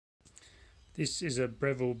This is a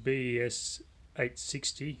Breville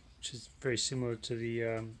BES860, which is very similar to the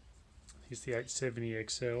it's the 870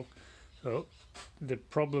 XL. So the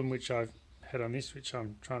problem which I've had on this, which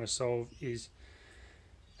I'm trying to solve, is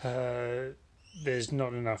there's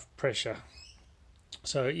not enough pressure.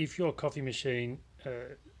 So if your coffee machine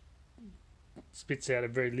spits out a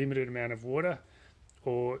very limited amount of water,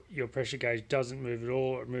 or your pressure gauge doesn't move at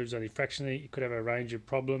all, or it moves only fractionally, you could have a range of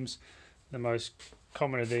problems. The most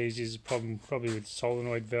common of these is a problem probably with the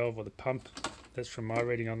solenoid valve or the pump. That's from my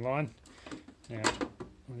reading online. Now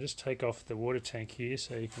I'll just take off the water tank here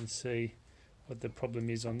so you can see what the problem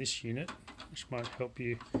is on this unit, which might help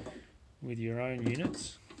you with your own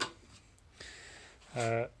units.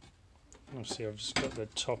 Let's see, I've just got the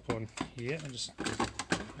top on here. I'll just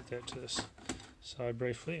put that to the side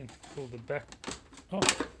briefly and pull the back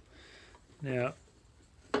off. Now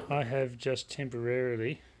I have just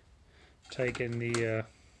temporarily taken the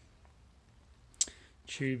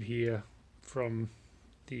tube here from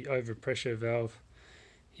the overpressure valve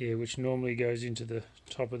here, which normally goes into the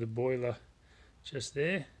top of the boiler just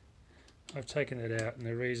there. I've taken that out, and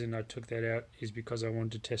the reason I took that out is because I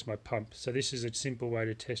wanted to test my pump. So this is a simple way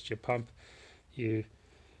to test your pump. You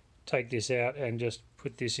take this out and just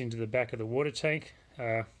put this into the back of the water tank,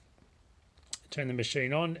 turn the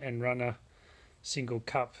machine on and run a single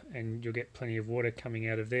cup, and you'll get plenty of water coming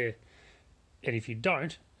out of there. And if you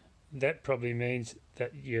don't, that probably means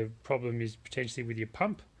that your problem is potentially with your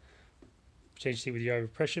pump, potentially with your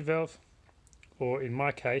overpressure valve, or in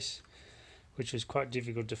my case, which is quite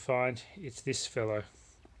difficult to find, it's this fellow.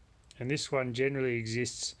 And this one generally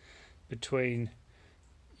exists between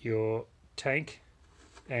your tank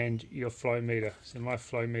and your flow meter. So my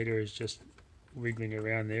flow meter is just wiggling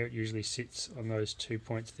around there. It usually sits on those 2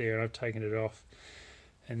 points there, and I've taken it off.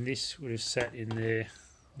 And this would have sat in there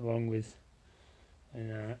along with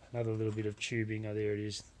another little bit of tubing. Oh, there it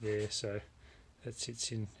is there. So that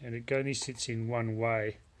sits in, and it only sits in one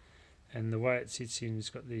way. And the way it sits in, it's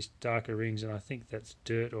got these darker rings, and I think that's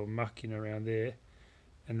dirt or muck in around there,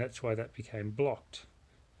 and that's why that became blocked,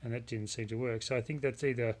 and that didn't seem to work. So I think that's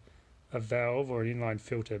either a valve or an inline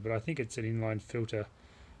filter, but I think it's an inline filter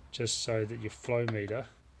just so that your flow meter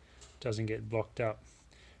doesn't get blocked up.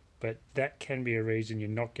 But that can be a reason you're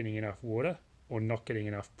not getting enough water or not getting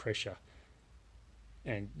enough pressure,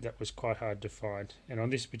 and that was quite hard to find. And on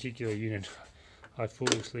this particular unit, I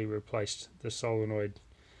foolishly replaced the solenoid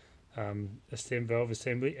stem valve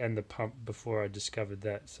assembly and the pump before I discovered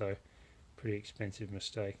that, so pretty expensive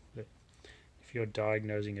mistake. But if you're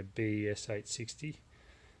diagnosing a BES860,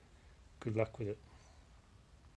 good luck with it.